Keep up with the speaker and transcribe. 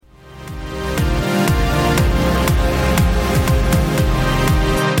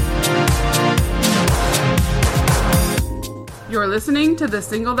listening to the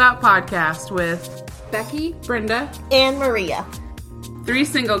Singled Out Podcast with Becky, Brenda, and Maria. Three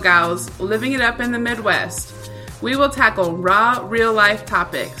single gals living it up in the Midwest. We will tackle raw, real-life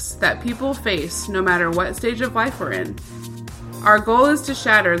topics that people face no matter what stage of life we're in. Our goal is to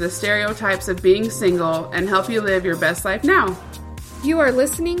shatter the stereotypes of being single and help you live your best life now. You are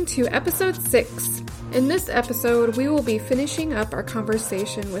listening to episode 6. In this episode, we will be finishing up our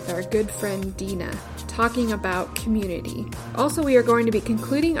conversation with our good friend Dina, talking about community. Also, we are going to be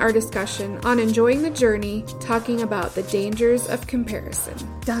concluding our discussion on enjoying the journey, talking about the dangers of comparison.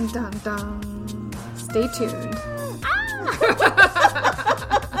 Dun dun dun. Stay tuned.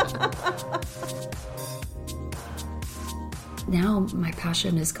 Now my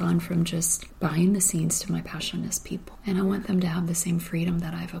passion has gone from just behind the scenes to my passion is people. And I want them to have the same freedom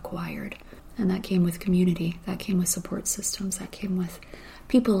that I've acquired. And that came with community. That came with support systems. That came with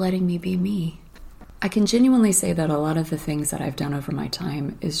people letting me be me. I can genuinely say that a lot of the things that I've done over my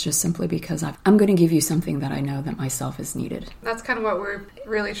time is just simply because I'm going to give you something that I know that myself is needed. That's kind of what we're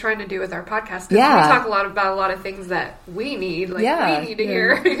really trying to do with our podcast. Yeah. We talk a lot about a lot of things that we need, we need to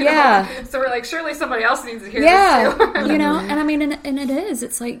hear. You know? Yeah. So we're like, surely somebody else needs to hear this too. You know, and I mean, and it is.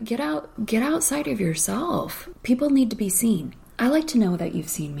 It's like, get outside of yourself. People need to be seen. I like to know that you've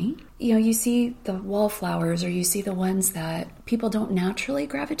seen me. You know, you see the wallflowers or you see the ones that people don't naturally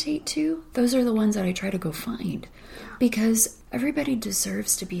gravitate to. Those are the ones that I try to go find because everybody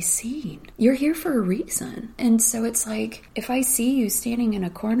deserves to be seen. You're here for a reason. And so it's like, if I see you standing in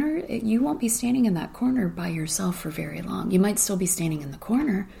a corner, you won't be standing in that corner by yourself for very long. You might still be standing in the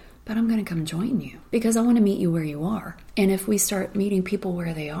corner, but I'm going to come join you because I want to meet you where you are. And if we start meeting people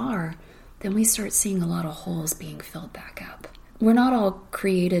where they are, then we start seeing a lot of holes being filled back up. We're not all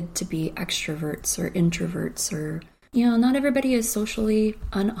created to be extroverts or introverts or, you know, not everybody is socially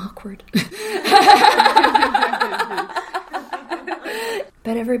unawkward.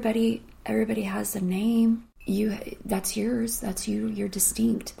 But everybody has a name. That's yours. That's you. You're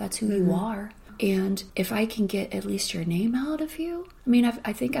distinct. That's who you are. And if I can get at least your name out of you, I mean,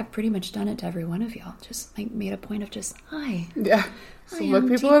 I think I've pretty much done it to every one of y'all. Just like made a point of just, hi. Yeah. So look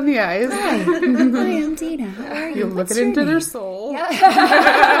people in the eyes. Hi. Hi, I'm Dina. How are you? You look it into their soul. Yeah.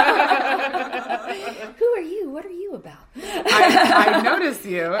 Who are you? What are you about? I noticed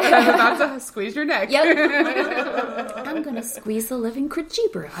you. I'm about to squeeze your neck. Yep. I'm going to squeeze the living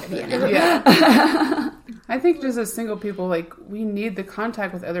creeper out of you now. Yeah. I think just as single people, like, we need the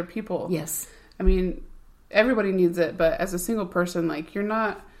contact with other people. Yes. I mean, everybody needs it, but as a single person, like, you're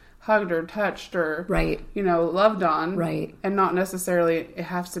not hugged or touched or, you know, loved on. Right. And not necessarily it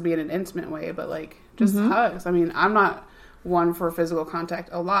has to be in an intimate way, but, like, just hugs. I mean, I'm not one for physical contact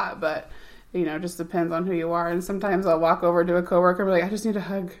a lot, but, you know, it just depends on who you are. And sometimes I'll walk over to a coworker and be like, I just need a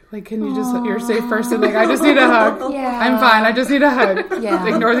hug. Like, can you just, you're a safe person. Like, I just need a hug. Yeah. I'm fine. I just need a hug. Yeah.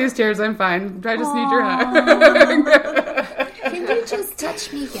 Ignore these tears. I'm fine. I just need your hug. Can you just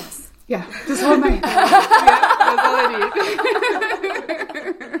touch me? Yes. Yeah, just hold my hand. Yeah, that's all I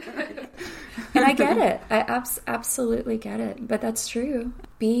need. And I get it. I absolutely get it. But that's true.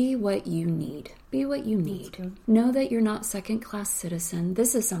 Be what you need. Be what you need. Know that you're not second-class citizen.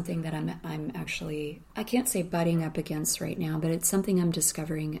 This is something that I'm actually, I can't say butting up against right now, but it's something I'm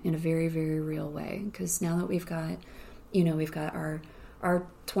discovering in a very, very real way. Because now that we've got, you know, we've got our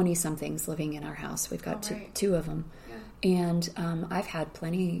 20-somethings living in our house. We've got two of them. Yeah. And I've had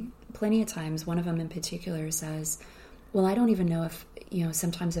plenty of times, one of them in particular says, well, I don't even know if, you know,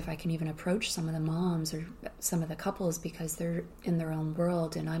 sometimes if I can even approach some of the moms or some of the couples because they're in their own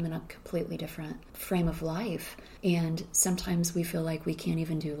world and I'm in a completely different frame of life. And sometimes we feel like we can't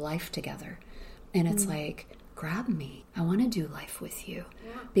even do life together. And it's like, grab me. I want to do life with you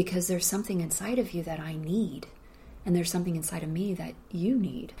because there's something inside of you that I need. And there's something inside of me that you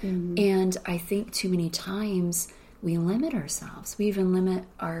need. Mm-hmm. And I think too many times we limit ourselves. We even limit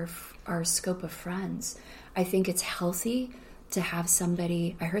our scope of friends. I think it's healthy to have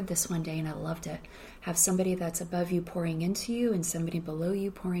somebody, I heard this one day and I loved it, have somebody that's above you pouring into you and somebody below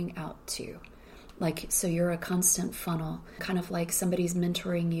you pouring out to you. Like, so you're a constant funnel, kind of like somebody's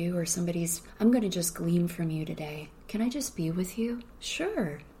mentoring you or somebody's, I'm going to just glean from you today. Can I just be with you?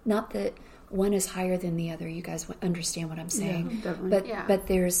 Sure. Not that one is higher than the other. You guys understand what I'm saying. Yeah, but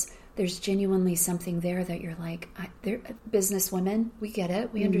there's genuinely something there that you're like, business women, we get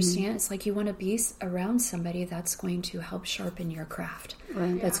it. We understand. It's like you want to be around somebody that's going to help sharpen your craft.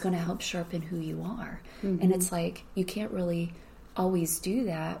 Right. That's going to help sharpen who you are. Mm-hmm. And it's like, you can't really always do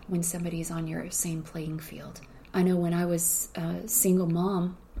that when somebody's on your same playing field. I know when I was a single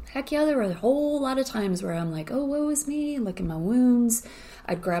mom, Heck yeah, there were a whole lot of times where I'm like, oh, woe is me, look at my wounds.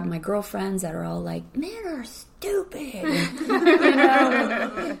 I'd grab my girlfriends that are all like, men are stupid.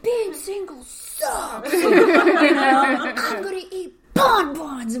 Being single sucks. I'm going to eat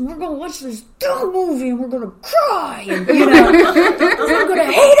bonbons and we're going to watch this dumb movie and we're going to cry and, we're going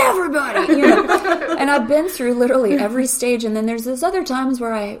to hate everybody, And I've been through literally every stage. And then there's those other times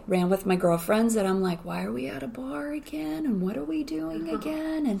where I ran with my girlfriends that I'm like, why are we at a bar again? And what are we doing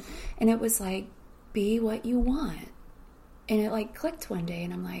again? And it was like, be what you want. And it like clicked one day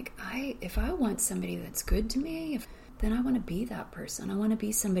and I'm like, if I want somebody that's good to me, then I want to be that person. I want to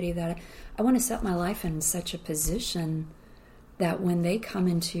be somebody that I want to set my life in such a position that when they come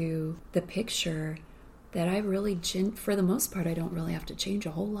into the picture, that I really, for the most part, I don't really have to change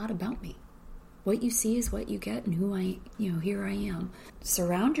a whole lot about me. What you see is what you get, and here I am.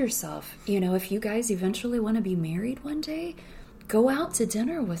 Surround yourself. If you guys eventually want to be married one day, go out to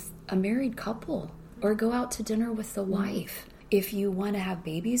dinner with a married couple, or go out to dinner with the wife. If you want to have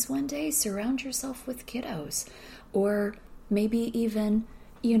babies one day, surround yourself with kiddos, or maybe even.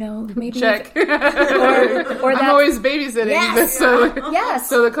 Maybe check. Or I'm always babysitting, yes,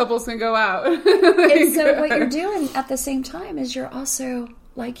 so the couples can go out. And so what you're doing at the same time is you're also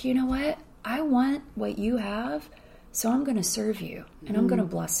like, you know what? I want what you have, so I'm going to serve you, and I'm going to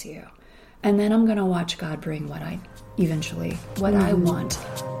bless you, and then I'm going to watch God bring what I want.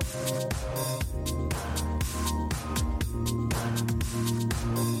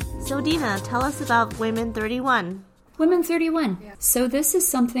 So Dina, tell us about Women 31. Women 31. Yeah. So this is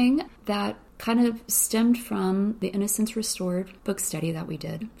something that kind of stemmed from the Innocence Restored book study that we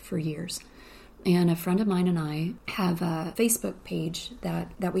did for years. And a friend of mine and I have a Facebook page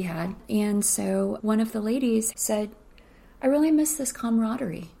that we had. And so one of the ladies said, I really miss this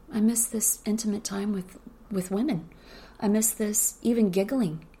camaraderie. I miss this intimate time with women. I miss this even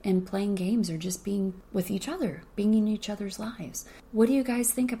giggling and playing games or just being with each other, being in each other's lives. What do you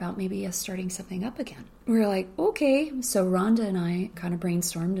guys think about maybe us starting something up again? We were like, okay. So Rhonda and I kind of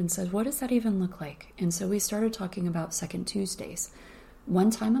brainstormed and said, what does that even look like? And so we started talking about Second Tuesdays.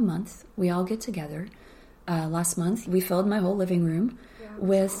 One time a month, we all get together. Last month, we filled my whole living room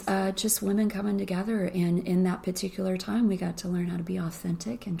with just women coming together. And in that particular time, we got to learn how to be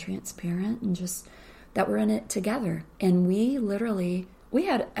authentic and transparent and just that we're in it together. And we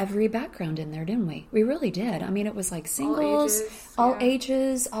had every background in there, didn't we? We really did. I mean, it was like singles, all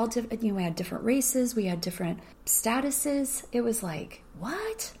ages, all different. We had different races, we had different statuses. It was like,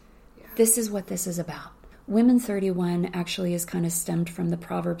 what? Yeah. This is what this is about. Women 31 actually is kind of stemmed from the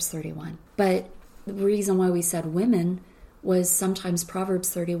Proverbs 31. But the reason why we said women was sometimes Proverbs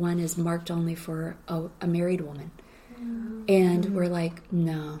 31 is marked only for a married woman. Mm-hmm. And we're like,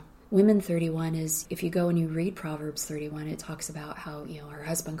 no. Women 31 is, if you go and you read Proverbs 31, it talks about how, her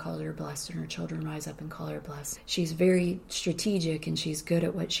husband called her blessed and her children rise up and call her blessed. She's very strategic and she's good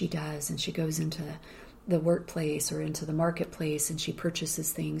at what she does, and she goes into the workplace or into the marketplace and she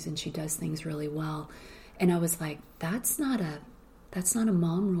purchases things and she does things really well. And I was like, that's not a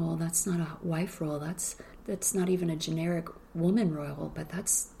mom role, that's not a wife role, that's not even a generic woman role, but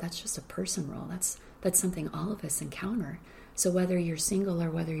that's just a person role. That's something all of us encounter. So whether you're single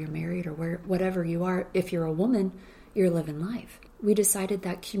or whether you're married or whatever you are, if you're a woman, you're living life. We decided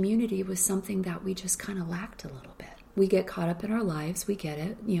that community was something that we just kind of lacked a little bit. We get caught up in our lives. We get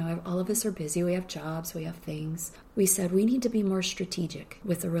it. All of us are busy. We have jobs. We have things. We said we need to be more strategic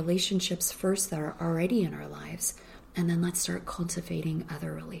with the relationships first that are already in our lives. And then let's start cultivating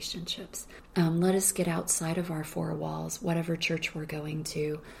other relationships. Let us get outside of our four walls, whatever church we're going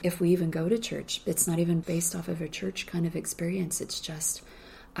to. If we even go to church, it's not even based off of a church kind of experience. It's just,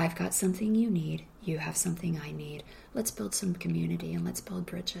 I've got something you need. You have something I need. Let's build some community and let's build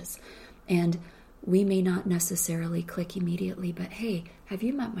bridges. And we may not necessarily click immediately, but hey, have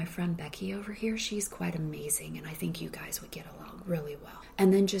you met my friend Becky over here? She's quite amazing, and I think you guys would get along really well.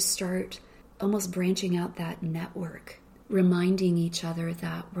 And then just start almost branching out that network, reminding each other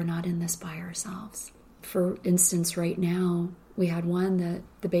that we're not in this by ourselves. For instance, right now, we had one that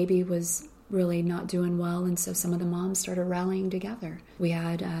the baby was really not doing well, and so some of the moms started rallying together. We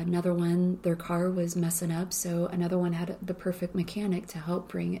had another one, their car was messing up, so another one had the perfect mechanic to help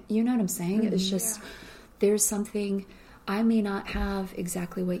bring it. You know what I'm saying? It's just, there's something, I may not have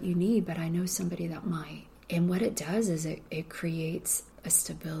exactly what you need, but I know somebody that might. And what it does is it creates a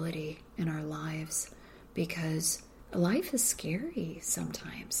stability in our lives, because life is scary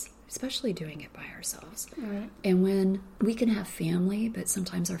sometimes, especially doing it by ourselves. Right. And when we can have family, but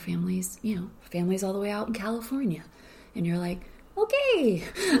sometimes our families, families all the way out in California, and you're like, okay,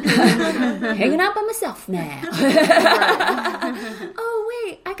 hanging out by myself now. Oh,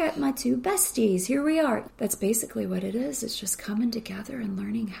 hey, I got my two besties. Here we are. That's basically what it is. It's just coming together and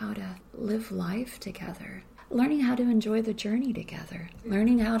learning how to live life together. Learning how to enjoy the journey together.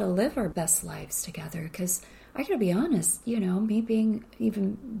 Learning how to live our best lives together. Because I gotta be honest, me being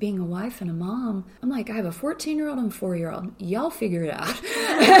a wife and a mom, I'm like, I have a 14-year-old and a 4-year-old. Y'all figure it out.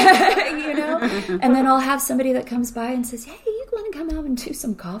 And then I'll have somebody that comes by and says, hey, you want to come out and do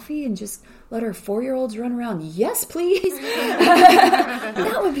some coffee and just let our 4-year-olds run around? Yes, please.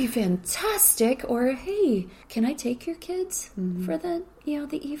 That would be fantastic. Or, hey, can I take your kids for the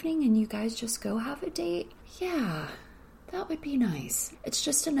evening and you guys just go have a date? Yeah, that would be nice. It's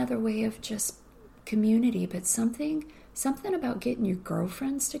just another way of just community, but something about getting your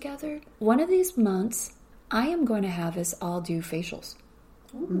girlfriends together. One of these months, I am going to have us all do facials.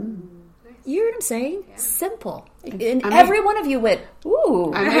 Ooh, nice. You hear what I'm saying? Yeah. Simple. And every one of you went,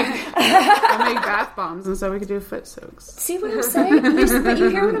 ooh. I make bath bombs, and so we could do foot soaks. See what I'm saying? You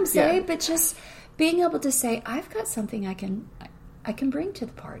hear what I'm saying? Yeah. But just being able to say, I've got something I can bring to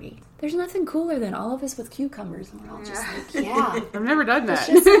the party. There's nothing cooler than all of us with cucumbers, and we're all just like, yeah. I've never done that.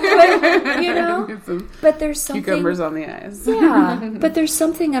 But there's something... Cucumbers on the eyes. Yeah, but there's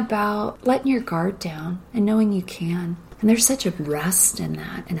something about letting your guard down and knowing you can. And there's such a rest in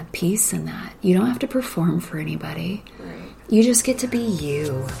that and a peace in that. You don't have to perform for anybody. Right. You just get to be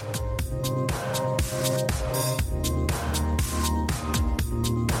you.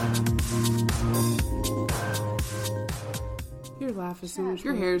 Your laugh is so much.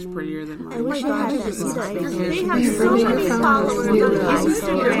 Your hair is prettier than mine. I wish I had that. They have so many followers on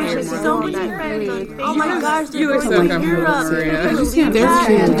Instagram. There's so many friends on Facebook. Oh my gosh, they're going to Europe. Did you see their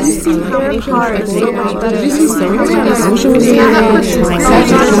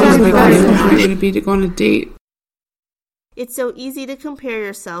to be to go on a date? It's so easy to compare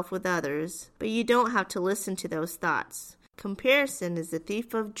yourself with others, but you don't have to listen to those thoughts. Comparison is the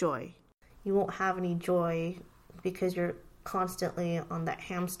thief of joy. You won't have any joy because you're constantly on that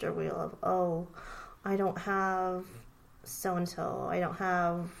hamster wheel of, oh, I don't have so-and-so. I don't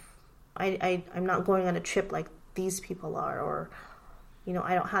have, I'm not going on a trip like these people are, or,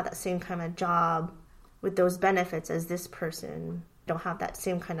 I don't have that same kind of job with those benefits as this person. Don't have that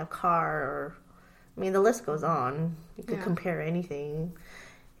same kind of car, or, the list goes on. You could compare anything.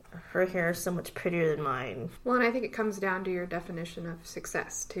 Her hair is so much prettier than mine. Well, and I think it comes down to your definition of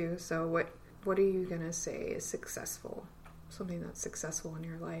success, too. So what are you going to say is successful? Something that's successful in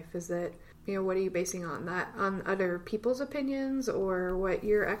your life? Is it, what are you basing on that? On other people's opinions or what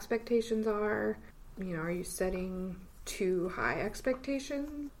your expectations are? Are you setting too high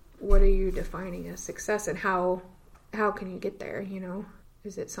expectations? What are you defining as success, and how can you get there?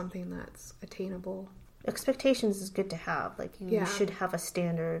 Is it something that's attainable? Expectations is good to have. You should have a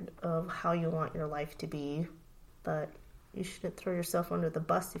standard of how you want your life to be, but you shouldn't throw yourself under the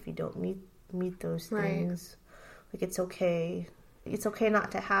bus if you don't meet those things. Right. It's okay. It's okay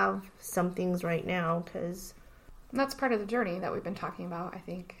not to have some things right now, because that's part of the journey that we've been talking about. I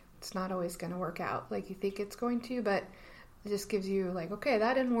think it's not always going to work out like you think it's going to, but it just gives you okay,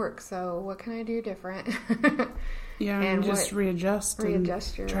 that didn't work, so what can I do different? And just readjust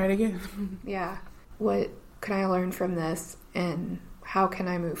your... Try it again. Yeah. What can I learn from this, and how can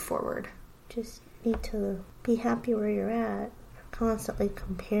I move forward? Just need to be happy where you're at. Constantly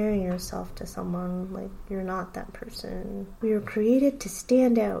comparing yourself to someone, you're not that person. We were created to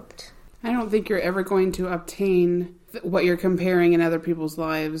stand out. I don't think you're ever going to obtain what you're comparing in other people's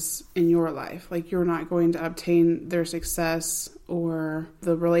lives in your life. You're not going to obtain their success or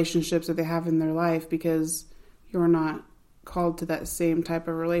the relationships that they have in their life because you're not called to that same type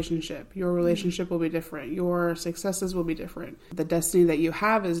of relationship. Your relationship will be different. Your successes will be different. The destiny that you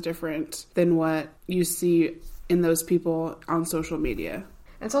have is different than what you see in those people on social media.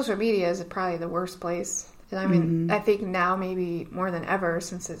 And social media is probably the worst place. And I think now maybe more than ever,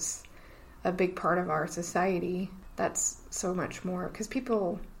 since it's a big part of our society, that's so much more. Because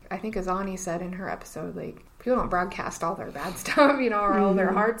people, I think as Ani said in her episode, people don't broadcast all their bad stuff, or all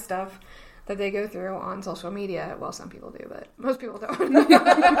their hard stuff that they go through on social media. Well, some people do, but most people don't.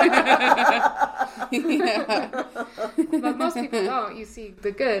 But most people don't. You see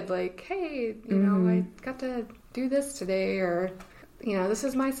the good, hey, I got to do this today, or, this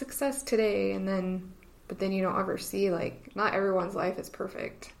is my success today. But then you don't ever see, not everyone's life is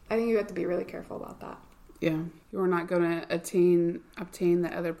perfect. I think you have to be really careful about that. Yeah. You're not going to obtain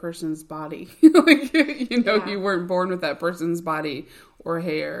the other person's body. You weren't born with that person's body or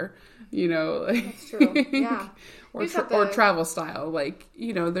hair, That's true. Yeah. or travel style.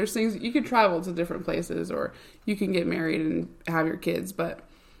 There's things, you can travel to different places, or you can get married and have your kids, but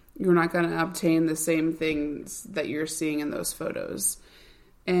you're not going to obtain the same things that you're seeing in those photos.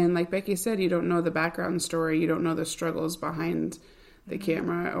 And like Becky said, you don't know the background story. You don't know the struggles behind the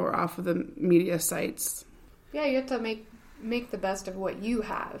camera or off of the media sites. Yeah, you have to make the best of what you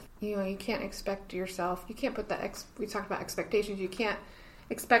have. You know, you can't expect yourself. You can't put that. We talked about expectations. You can't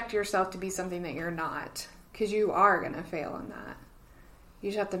expect yourself to be something that you're not, because you are going to fail on that. You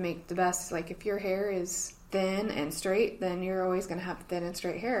just have to make the best. Like, if your hair is thin and straight, then you're always going to have thin and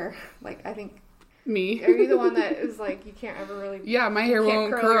straight hair. Like, I think. Me. Are you the one that is like, you can't ever really... Yeah, my hair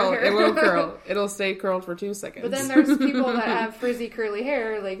won't curl. It won't curl. It'll stay curled for 2 seconds. But then there's people that have frizzy, curly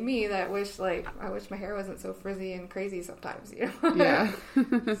hair, like me, that wish, like, I wish my hair wasn't so frizzy and crazy sometimes, you know? Yeah.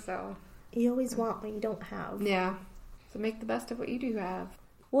 So. You always want what you don't have. Yeah. So make the best of what you do have.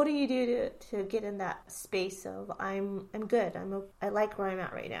 What do you do to get in that space of, I'm good, I like where I'm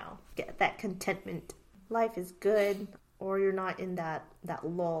at right now? Get that contentment. Life is good, or you're not in that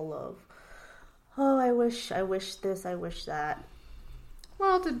lull of, oh, I wish this, I wish that.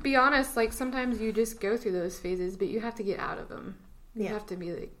 Well, to be honest, like, sometimes you just go through those phases, but you have to get out of them. You have to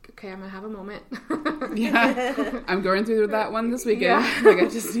be like, okay, I'm going to have a moment. Yeah. I'm going through that one this weekend. Yeah. Like, I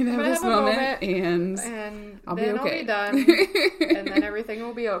just need to have this moment, and I'll be okay. I'll be done, and then everything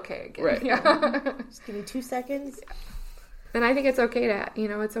will be okay again. Right. Yeah. Just give me 2 seconds. And I think it's okay to,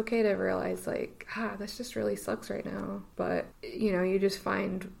 it's okay to realize, like, this just really sucks right now. But, you just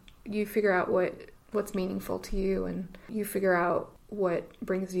you figure out what's meaningful to you, and you figure out what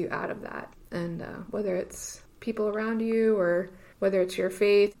brings you out of that. And whether it's people around you, or whether it's your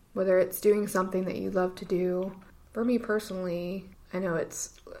faith, whether it's doing something that you love to do. For me personally, I know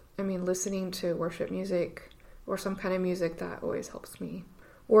listening to worship music or some kind of music, that always helps me.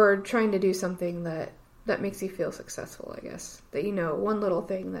 Or trying to do something that makes you feel successful, I guess. That one little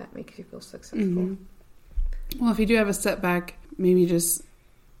thing that makes you feel successful. Mm-hmm. Well, if you do have a setback, maybe just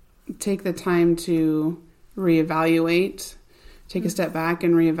take the time to reevaluate. Take a step back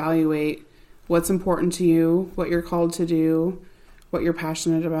and reevaluate what's important to you, what you're called to do, what you're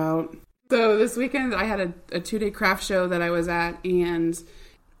passionate about. So this weekend I had a 2-day craft show that I was at, and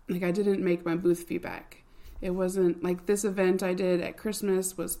like, I didn't make my booth feedback. It wasn't like this event I did at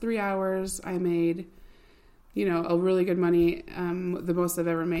Christmas was 3 hours. I made, a really good money, the most I've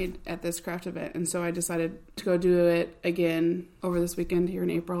ever made at this craft event. And so I decided to go do it again over this weekend here in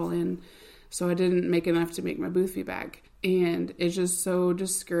April. And so I didn't make enough to make my booth feedback. And it's just so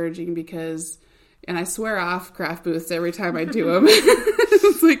discouraging because, and I swear off craft booths every time I do them.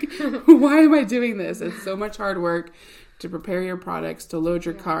 It's like, why am I doing this? It's so much hard work to prepare your products, to load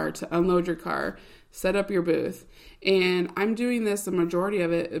your car, to unload your car, set up your booth. And I'm doing this, the majority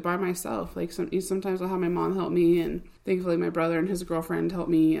of it, by myself. Like, sometimes I'll have my mom help me, and thankfully my brother and his girlfriend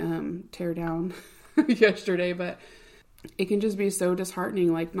helped me tear down yesterday. But it can just be so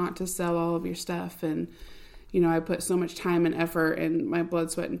disheartening, like, not to sell all of your stuff. And I put so much time and effort and my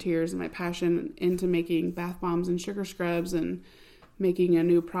blood, sweat, and tears and my passion into making bath bombs and sugar scrubs and making a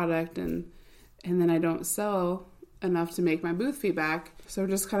new product, and then I don't sell enough to make my booth feedback. So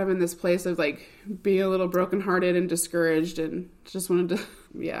just kind of in this place of like being a little brokenhearted and discouraged, and just wanted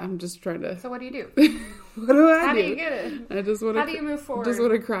to, I'm just trying to. So what do you do? What do I do? How do you get it? I just want to. How do you move forward? Just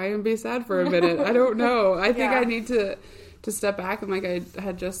want to cry and be sad for a minute. I don't know. I think I need to step back and, like I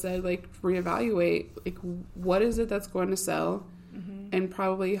had just said, like, reevaluate, like, what is it that's going to sell, and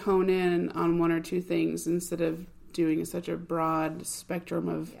probably hone in on 1 or 2 things instead of doing such a broad spectrum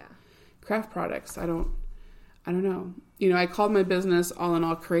of craft products. I don't know. I called my business All in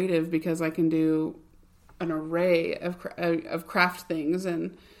All Creative because I can do an array of craft things,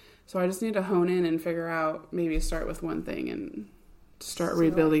 and so I just need to hone in and figure out, maybe start with one thing and start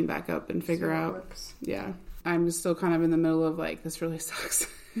rebuilding back up and figure out. Works. Yeah. I'm still kind of in the middle of, like, this really sucks.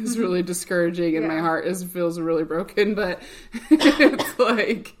 It's really discouraging, and my heart feels really broken, but it's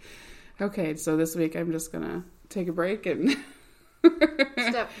like, okay, so this week I'm just going to take a break and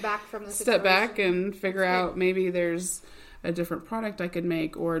step back from the situation. Step back and figure out maybe there's a different product I could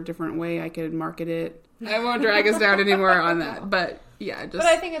make or a different way I could market it. I won't drag us down anymore on that, but just. But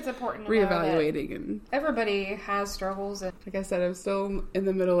I think it's important to reevaluating, know that and everybody has struggles, and like I said, I'm still in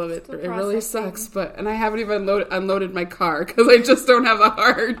the middle of it. It really sucks, and I haven't even unloaded my car because I just don't have the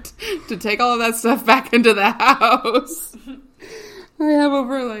heart to take all of that stuff back into the house. I have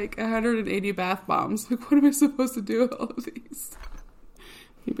over like 180 bath bombs. Like, what am I supposed to do with all of these?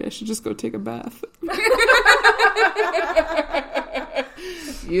 Maybe I should just go take a bath.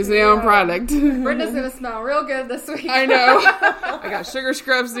 Use my own product. Brenda's gonna smell real good this week. I know. I got sugar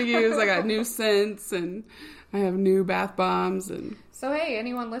scrubs to use. I got new scents, and I have new bath bombs. And so, hey,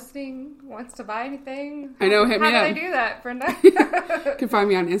 anyone listening wants to buy anything? I know, hit me up. How do they do that, Brenda? You can find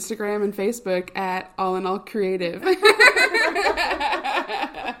me on Instagram and Facebook at All in All Creative.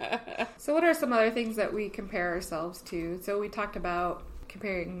 So what are some other things that we compare ourselves to? So we talked about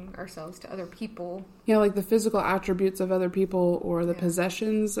comparing ourselves to other people. Yeah, like the physical attributes of other people or the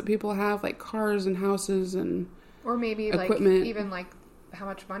possessions that people have, like cars and houses and or maybe equipment. Like even like how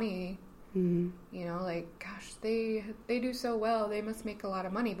much money, you know, like, gosh, they do so well. They must make a lot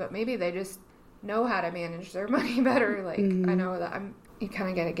of money, but maybe they just know how to manage their money better. Like, I know that you kind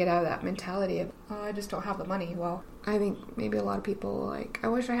of got to get out of that mentality of, oh, I just don't have the money. Well, I think maybe a lot of people like, I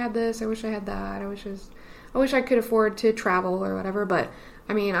wish I had this, I wish I had that, I wish I could afford to travel or whatever. But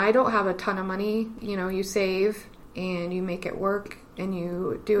I mean, I don't have a ton of money. You know, you save and you make it work and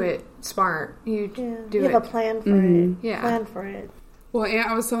you do it smart. You have a plan for it. Yeah. Plan for it. Well,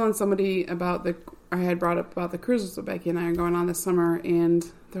 I was telling somebody about I had brought up about the cruises that Becky and I are going on this summer, and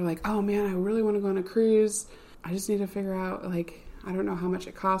they're like, oh man, I really want to go on a cruise. I just need to figure out, like, I don't know how much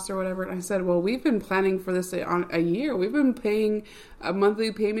it costs or whatever. And I said, well, we've been planning for this on a year. We've been paying a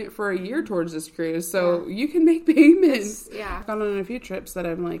monthly payment for a year towards this cruise. So you can make payments. Yeah. I've gone on a few trips that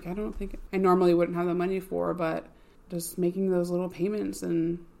I'm like, I don't think I normally wouldn't have the money for, but just making those little payments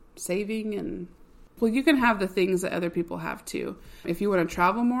and saving and... Well, you can have the things that other people have too. If you want to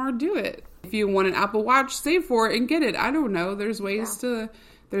travel more, do it. If you want an Apple Watch, save for it and get it. I don't know. There's ways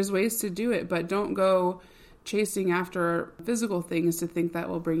to do it, but don't go chasing after physical things to think that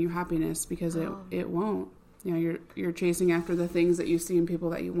will bring you happiness, because it won't. You know, you're chasing after the things that you see in people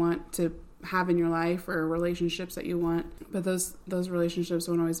that you want to have in your life or relationships that you want, but those relationships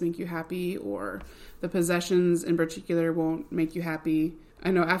won't always make you happy, or the possessions in particular won't make you happy. I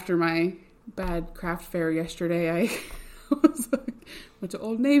know after my bad craft fair yesterday, I went to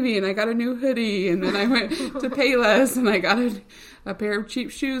Old Navy and I got a new hoodie, and then I went to Payless and I got a pair of cheap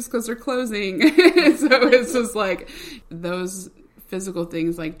shoes because they're closing. So it's just like those physical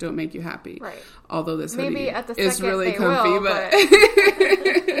things like don't make you happy. Right. Although this maybe hoodie at the is really comfy, but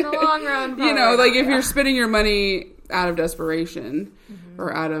in the long run, you know, like if you're spending your money out of desperation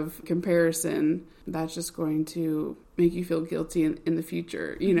or out of comparison, that's just going to make you feel guilty in the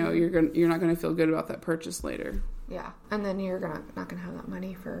future. You know, you're not going to feel good about that purchase later. Yeah, and then you're not going to have that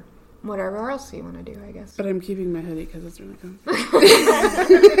money for whatever else you want to do, I guess. But I'm keeping my hoodie because it's really comfy.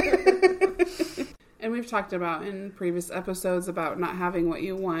 And we've talked about in previous episodes about not having what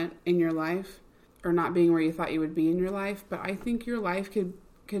you want in your life, or not being where you thought you would be in your life. But I think your life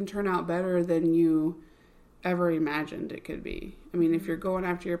can turn out better than you ever imagined it could be. I mean, if you're going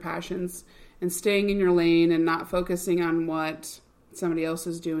after your passions and staying in your lane and not focusing on what somebody else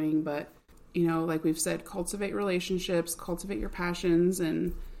is doing, but, you know, like we've said, cultivate relationships, cultivate your passions,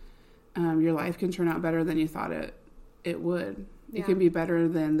 and your life can turn out better than you thought it would. It can be better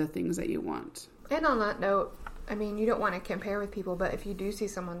than the things that you want. And on that note, I mean, you don't want to compare with people, but if you do see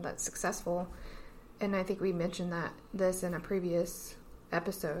someone that's successful, and I think we mentioned this in a previous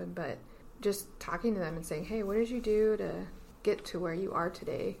episode, but just talking to them and saying, hey, what did you do to get to where you are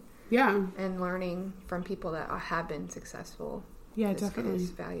today? Yeah. And learning from people that have been successful. Yeah, definitely. Is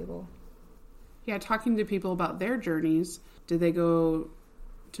valuable. Yeah, talking to people about their journeys. Did they go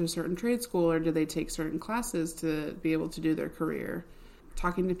to a certain trade school, or did they take certain classes to be able to do their career?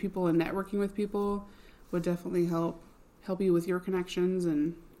 Talking to people and networking with people would definitely help you with your connections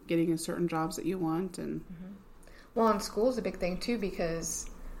and getting certain jobs that you want. And well, and school is a big thing too, because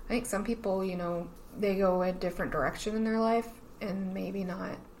I think some people, you know, they go a different direction in their life and maybe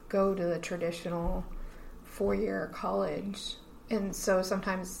not go to the traditional 4-year college. And so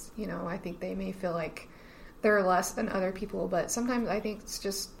sometimes, you know, I think they may feel like they're less than other people, but sometimes I think it's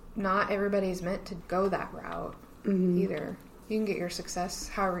just not everybody's meant to go that route either. You can get your success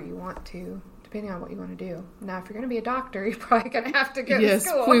however you want to, depending on what you want to do. Now, if you're going to be a doctor, you're probably going to have to go to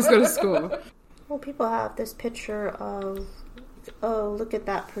school. Yes, please go to school. Well, people have this picture of, oh, look at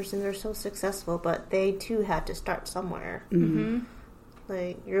that person, they're so successful, but they too had to start somewhere.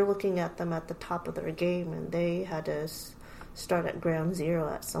 Like, you're looking at them at the top of their game, and they had to start at ground zero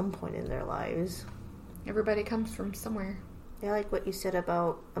at some point in their lives. Everybody comes from somewhere. I like what you said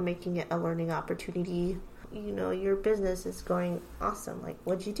about making it a learning opportunity. You know, your business is going awesome. Like,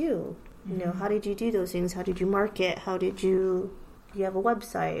 what'd you do? You know, how did you do those things? How did you market? Do you have a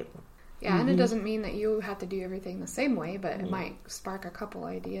website? Yeah, and it doesn't mean that you have to do everything the same way, but it might spark a couple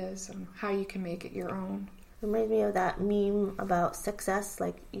ideas on how you can make it your own. It reminds me of that meme about success.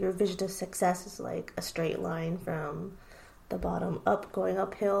 Like, your vision of success is like a straight line from the bottom up, going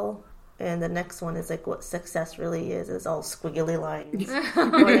uphill. And the next one is like what success really is all squiggly lines.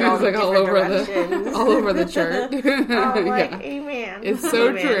 Going all, like all over the chart. I'm like, amen. It's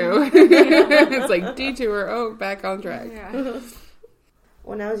so true. It's like detour, back on track. Yeah.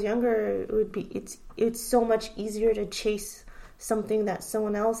 When I was younger, it's so much easier to chase something that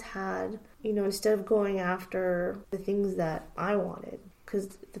someone else had, instead of going after the things that I wanted. Because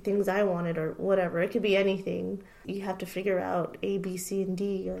the things I wanted or whatever, it could be anything. You have to figure out A, B, C, and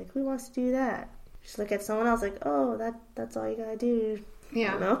D. You're like, who wants to do that? Just look at someone else like, oh, that's all you gotta do.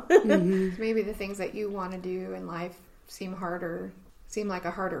 Yeah. Mm-hmm. Maybe the things that you want to do in life seem like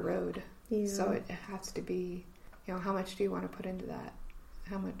a harder road. Yeah. So it has to be, how much do you want to put into that?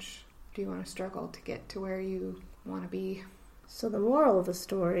 How much do you want to struggle to get to where you want to be? So the moral of the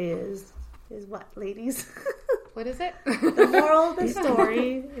story is what, ladies? What is it? The moral of the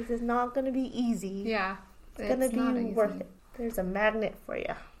story is it's not going to be easy. Yeah. It's going to be worth it. There's a magnet for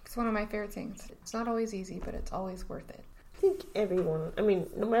you. It's one of my favorite things. It's not always easy, but it's always worth it. I think everyone,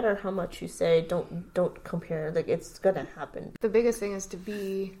 no matter how much you say, don't compare. Like, it's going to happen. The biggest thing is to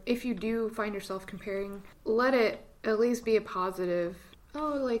be, if you do find yourself comparing, let it at least be a positive.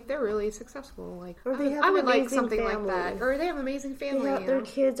 Oh, like, they're really successful. Like, or they have I would like amazing something family. like that. Or they have an amazing family. Their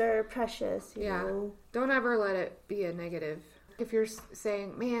kids are precious. You Yeah. know? Don't ever let it be a negative. If you're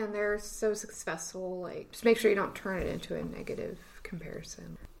saying, man, they're so successful, like, just make sure you don't turn it into a negative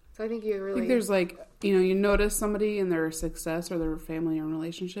comparison. So I think you really... I think there's like, you notice somebody and their success or their family and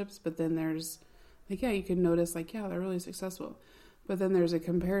relationships, but then there's like, you can notice like, they're really successful. But then there's a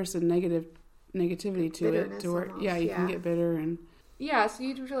comparison negativity to Bitterness it to where, almost, you can get bitter and... Yeah, so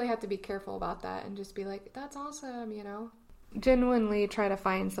you really have to be careful about that and just be like, that's awesome, Genuinely try to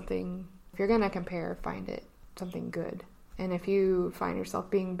find something. If you're going to compare, find it something good. And if you find yourself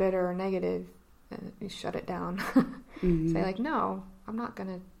being bitter or negative, you shut it down. Mm-hmm. Say like, no, I'm not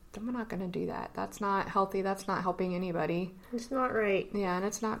going to do that. That's not healthy. That's not helping anybody. It's not right. Yeah, and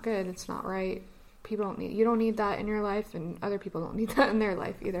it's not good. It's not right. You don't need that in your life, and other people don't need that in their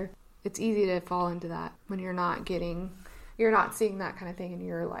life either. It's easy to fall into that when you're not seeing that kind of thing in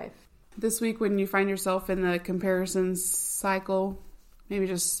your life. This week, when you find yourself in the comparison cycle, maybe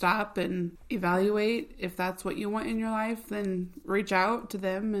just stop and evaluate if that's what you want in your life. Then reach out to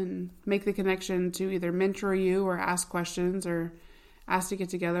them and make the connection to either mentor you or ask questions or ask to get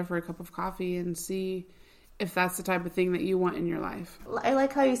together for a cup of coffee and see if that's the type of thing that you want in your life. I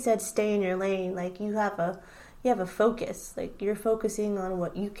like how you said stay in your lane. Like you have a focus. Like you're focusing on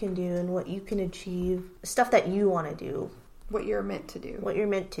what you can do and what you can achieve, stuff that you want to do. What you're meant to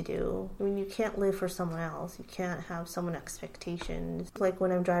do. I mean, you can't live for someone else. You can't have someone expectations. Like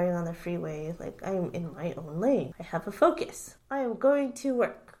when I'm driving on the freeway, like I'm in my own lane. I have a focus. I am going to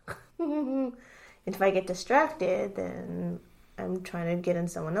work. If I get distracted, then I'm trying to get in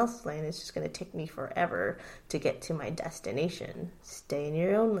someone else's lane. It's just going to take me forever to get to my destination. Stay in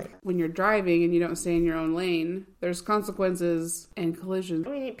your own lane. When you're driving and you don't stay in your own lane, there's consequences and collisions.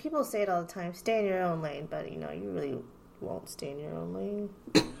 I mean, people say it all the time, stay in your own lane, but you really won't stay in your own lane.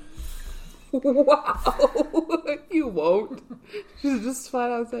 Wow. You won't. She just flat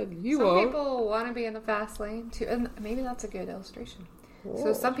out said, you won't. Some people want to be in the fast lane too, and maybe that's a good illustration. Whoa.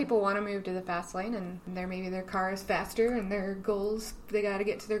 So some people want to move to the fast lane, and maybe their car is faster, and their goals, they got to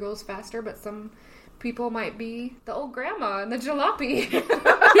get to their goals faster, but some people might be the old grandma in the jalopy.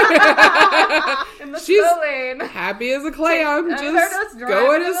 In the She's slow lane. Happy as a clam, just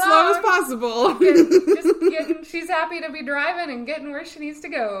going as slow as possible. She's happy to be driving and getting where she needs to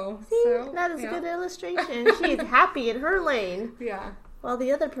go. So, that is a good illustration. She is happy in her lane. Yeah. While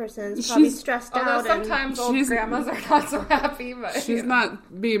the other person's probably stressed out. Although sometimes old grandmas are not so happy. But she's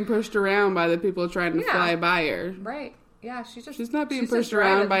not being pushed around by the people trying to fly by her. Right. Yeah, she's not being pushed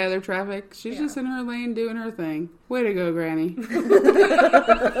around by other traffic. She's just in her lane doing her thing. Way to go, Granny.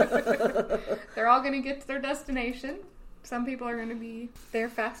 They're all going to get to their destination. Some people are going to be there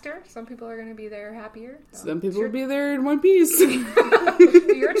faster. Some people are going to be there happier. So some people will be there in one piece.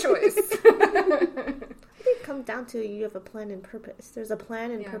 Your choice. I think it comes down to you have a plan and purpose. There's a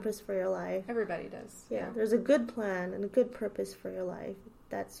plan and purpose for your life. Everybody does. Yeah, there's a good plan and a good purpose for your life.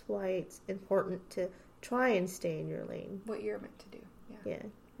 That's why it's important to try and stay in your lane. What you're meant to do. Yeah.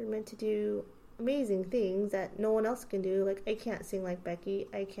 You're meant to do amazing things that no one else can do. Like, I can't sing like Becky.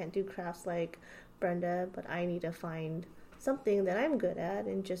 I can't do crafts like Brenda, but I need to find something that I'm good at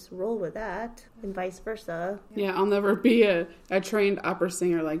and just roll with that, and vice versa. Yeah, I'll never be a trained opera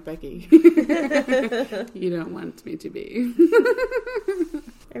singer like Becky. You don't want me to be.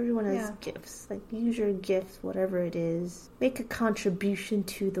 Everyone has gifts. Like, use your gifts, whatever it is. Make a contribution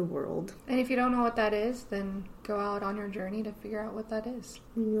to the world. And if you don't know what that is, then go out on your journey to figure out what that is.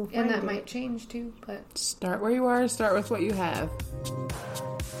 And that might change too, but... Start where you are. Start with what you have.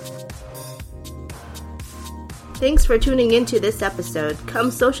 Thanks for tuning into this episode.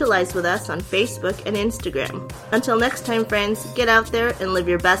 Come socialize with us on Facebook and Instagram. Until next time, friends, get out there and live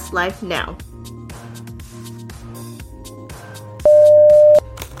your best life now.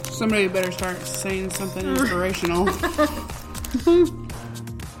 Somebody better start saying something inspirational.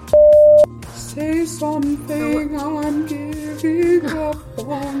 Say something, I'm giving up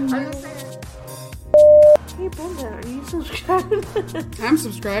on you. Hey, Brenda, are you subscribed? I'm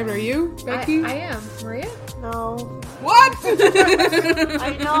subscribed. Are you, Becky? I am. Maria? No. What?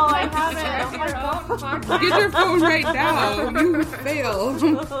 I know, I haven't. Oh my God. Get your phone right now. You failed.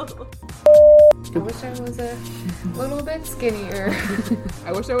 I wish I was a little bit skinnier.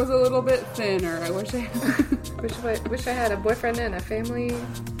 I wish I was a little bit thinner. I wish I had a boyfriend and a family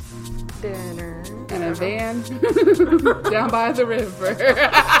dinner. And a van down by the river.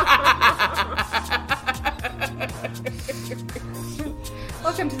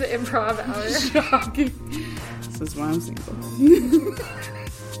 Welcome to the improv hour. Shocking. This is why I'm single.